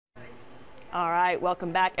All right,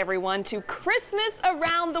 welcome back everyone to Christmas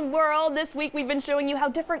Around the World. This week we've been showing you how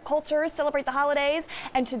different cultures celebrate the holidays,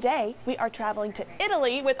 and today we are traveling to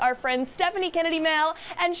Italy with our friends Stephanie Kennedy Mel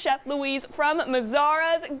and Chef Louise from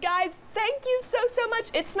Mazzara's. Guys, thank you so much.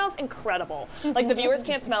 It smells incredible. Like the viewers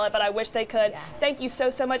can't smell it, but I wish they could. Yes. Thank you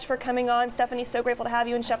so much for coming on. Stephanie, so grateful to have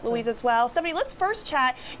you, and Chef Louise as well. Stephanie, let's first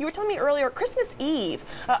chat. You were telling me earlier, Christmas Eve,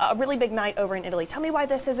 a really big night over in Italy. Tell me why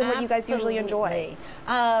this is and what you guys usually enjoy.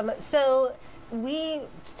 So we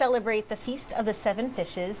celebrate the Feast of the Seven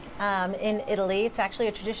Fishes in Italy. It's actually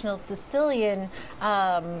a traditional Sicilian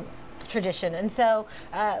tradition, and so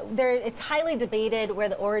it's highly debated where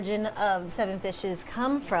the origin of the seven fishes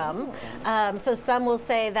come from. So some will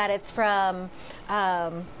say that it's from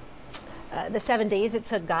the 7 days it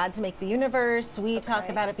took God to make the universe. We talk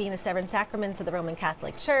about it being the seven sacraments of the Roman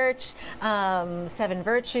Catholic Church, seven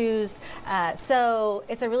virtues. So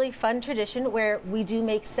it's a really fun tradition where we do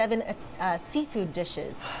make seven seafood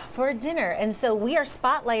dishes for dinner. And so we are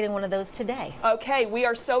spotlighting one of those today. Okay, we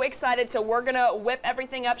are so excited. So we're going to whip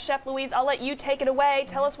everything up. Chef Louise, I'll let you take it away.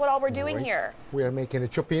 Tell us what all we're doing here. We are making a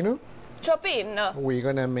cioppino. Cioppino. We're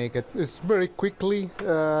going to make it very quickly.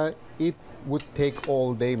 It would take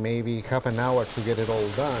all day, maybe half an hour to get it all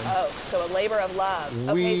done. Oh, so a labor of love.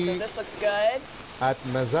 Okay, so this looks good. At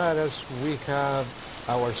Mazzara's, we have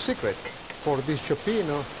our secret for this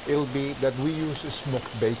cioppino. It'll be that we use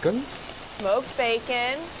smoked bacon. Smoked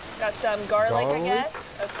bacon. Got some garlic, I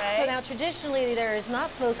guess. Okay. So now traditionally there is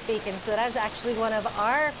not smoked bacon, so that is actually one of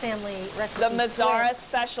our family recipes. The Mazzara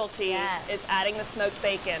specialty is adding the smoked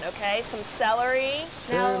bacon. Okay, some celery.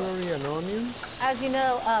 Celery and onions. As you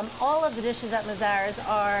know, all of the dishes at Mazzara's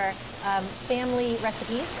are family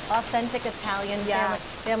recipes, authentic Italian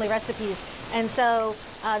family recipes. And so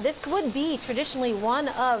this would be traditionally one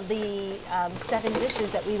of the seven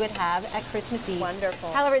dishes that we would have at Christmas Eve.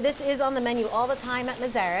 Wonderful. However, this is on the menu all the time at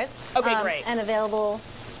Mazzara's. Okay, great. And available,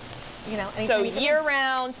 you know, anytime. So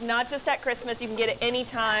year-round, not just at Christmas. You can get it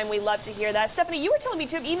anytime. We love to hear that. Stephanie, you were telling me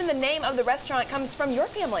too, even the name of the restaurant comes from your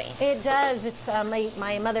family. It does. It's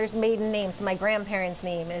my mother's maiden name, so my grandparents'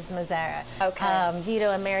 name is Mazzara. Okay.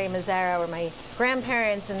 Vito and Mary Mazzara were my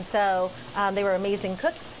grandparents, and so they were amazing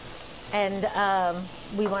cooks. And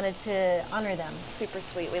we wanted to honor them. Super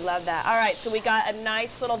sweet. We love that. All right, so we got a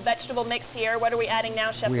nice little vegetable mix here. What are we adding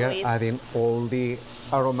now, Chef Louise? We are adding all the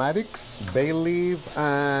aromatics, bay leaf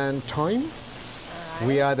and thyme.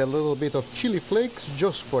 We add a little bit of chili flakes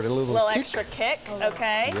just for a little kick. Extra kick,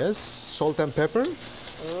 okay. Yes, salt and pepper.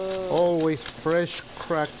 Ooh. Always fresh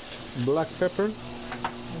cracked black pepper.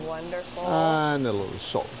 Wonderful. And a little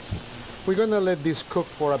salt. We're gonna let this cook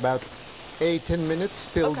for about 8-10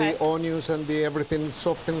 minutes till the onions and everything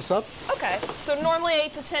softens up. Okay, so normally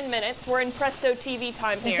 8 to 10 minutes. We're in Presto TV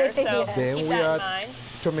time here, so then keep we that add in mind.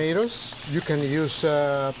 Tomatoes. You can use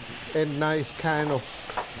a nice can of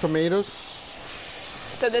tomatoes.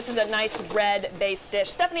 So this is a nice red-based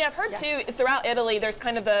dish. Stephanie, I've heard too, throughout Italy, there's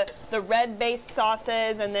kind of the red-based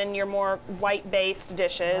sauces and then your more white-based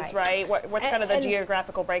dishes, right? What's kind of the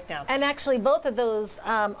geographical breakdown? And actually, both of those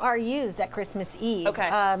are used at Christmas Eve.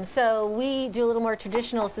 Okay. So we do a little more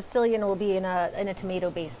traditional Sicilian, will be in a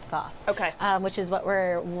tomato-based sauce. Okay. Which is what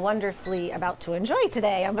we're wonderfully about to enjoy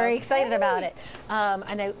today. I'm very excited about it.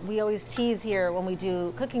 And we always tease here when we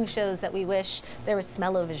do cooking shows that we wish there was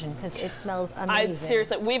smell-o-vision because it smells amazing.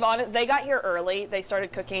 Seriously. They got here early. They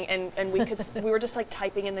started cooking, and we were just like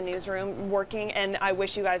typing in the newsroom, working, and I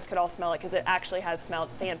wish you guys could all smell it because it actually has smelled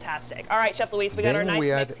fantastic. All right, Chef Louise, we got our nice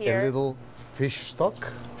mix here. We add a little fish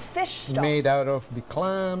stock. Fish stock. Made out of the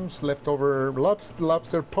clams, leftover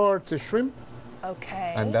lobster parts, a shrimp.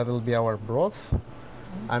 Okay. And that'll be our broth.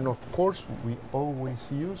 And of course, we always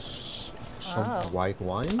use some white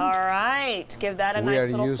wine. All right, give that a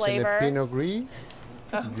nice little flavor. We are using a Pinot Gris.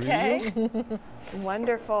 Okay.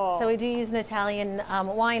 Wonderful. So we do use an Italian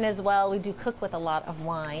wine as well. We do cook with a lot of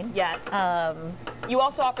wine. Yes. You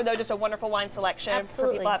also offer, though, just a wonderful wine selection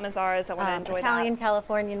for people at Mazzara's that want to enjoy Italian,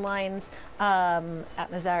 Californian wines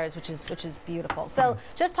at Mazzara's, which is beautiful. So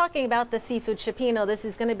just talking about the seafood cioppino, this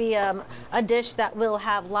is going to be a dish that will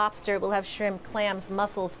have lobster, will have shrimp, clams,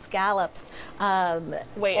 mussels, scallops.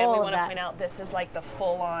 Wait, and we want to point out this is like the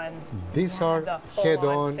full-on. These are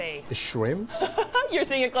head-on shrimps. You're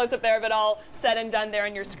seeing a close-up there, but all said and done there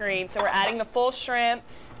on your screen. So we're adding the full shrimp,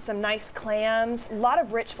 some nice clams, a lot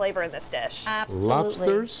of rich flavor in this dish. Absolutely.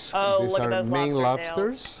 Lobsters. Oh, These look are at those Maine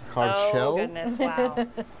lobsters. Hard shell. Oh, goodness, wow.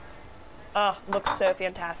 Oh, looks so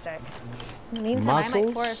fantastic. In the meantime, I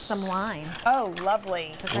might pour us some wine. Oh,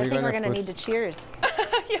 lovely. Because I think we're going to need to cheers.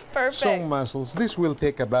 Yeah, perfect. some mussels. This will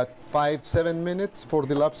take about 5-7 minutes for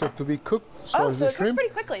the lobster to be cooked. Oh, as so the it cooks shrimp.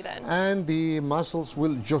 pretty quickly then. And the mussels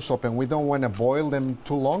will just open. We don't want to boil them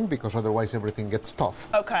too long because otherwise everything gets tough.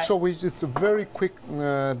 Okay. So it's a very quick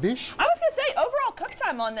dish. I was going to say, overall cook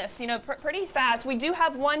time on this, you know, pretty fast. We do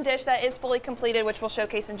have one dish that is fully completed, which we'll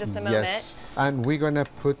showcase in just a moment. Yes, and we're gonna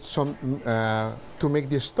put some to make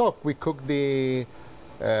the stock. We cook the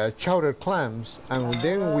chowder clams, and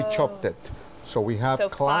then we chopped it. So we have So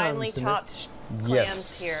clams. finely in it. chopped clams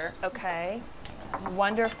Yes. here. Okay.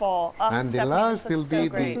 Wonderful. Oh, And the Stephanie, last this will looks so be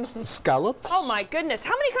great. the scallops. Oh my goodness.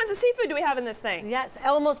 How many kinds of seafood do we have in this thing? Yes,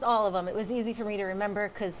 almost all of them. It was easy for me to remember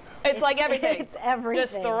because It's like everything. It's everything.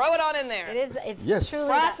 Just throw it on in there. It is. It's Yes. truly.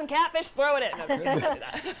 Fry some catfish, throw it in. No, just kidding, don't do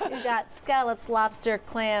that. You've got scallops, lobster,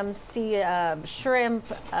 clams, shrimp,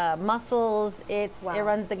 mussels. It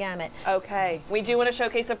runs the gamut. Okay, we do want to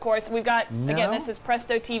showcase, of course, we've got, again, Now- this is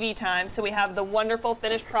Presto TV time, so we have the wonderful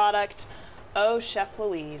finished product. Oh, Chef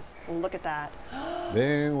Louise, look at that.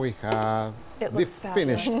 Then we have It the looks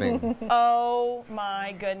finished thing. Oh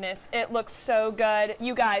my goodness, it looks so good.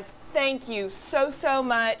 You guys, thank you so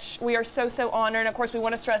much. We are so honored. And of course, we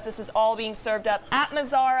want to stress this is all being served up at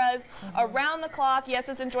Mazzara's around the clock. Yes,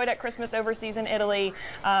 it's enjoyed at Christmas overseas in Italy,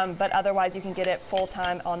 but otherwise you can get it full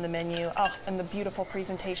time on the menu. Oh, and the beautiful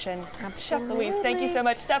presentation. Chef Louise, thank you so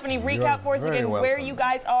much. Stephanie, recap for us very again where welcome. you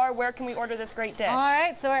guys are. Where can we order this great dish? All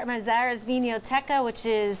right, so we're at Mazzara's Vinoteca, which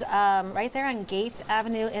is right there on Gates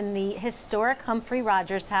Avenue in the historic Humphrey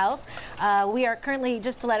Rogers house. We are currently,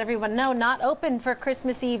 just to let everyone know, not open for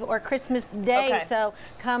Christmas Eve or Christmas Day. Okay. So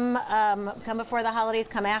come before the holidays,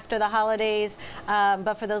 come after the holidays.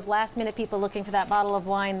 But for those last minute people looking for that bottle of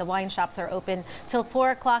wine, the wine shops are open till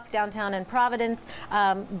 4 o'clock downtown in Providence.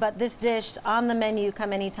 But this dish on the menu,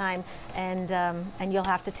 come anytime, and you'll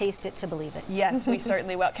have to taste it to believe it. Yes, we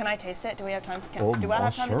certainly will. Can I taste it? Do we have time? Oh, do I have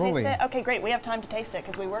most time to certainly. taste it? Okay, great. We have time to taste it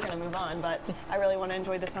because we were going to move on, but I really want to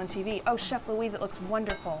enjoy this on TV. Oh, Chef Louise, it looks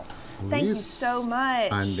wonderful. Thank you Please. so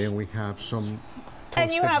much. And then we have some. And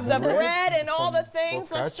you toasted have the bread and all the from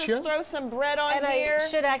things. Let's just focaccia. throw some bread on And here. I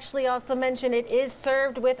should actually also mention it is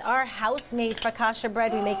served with our house-made focaccia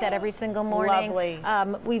bread. We make that every single morning. Lovely.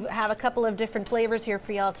 We have a couple of different flavors here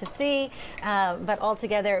for y'all to see, but all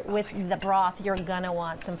together with the broth, you're gonna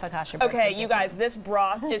want some focaccia bread. Okay, you guys, this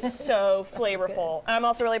broth is so flavorful. I'm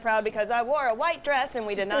also really proud because I wore a white dress and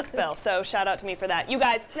we did not spill, so shout out to me for that. You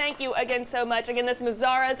guys, thank you again so much. Again, this is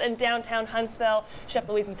Mazzara's in downtown Huntsville. Chef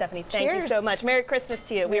Louise and Stephanie, thank you Cheers. so much. Merry Christmas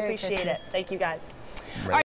to you. We Merry appreciate Christmas. it. Thank you guys.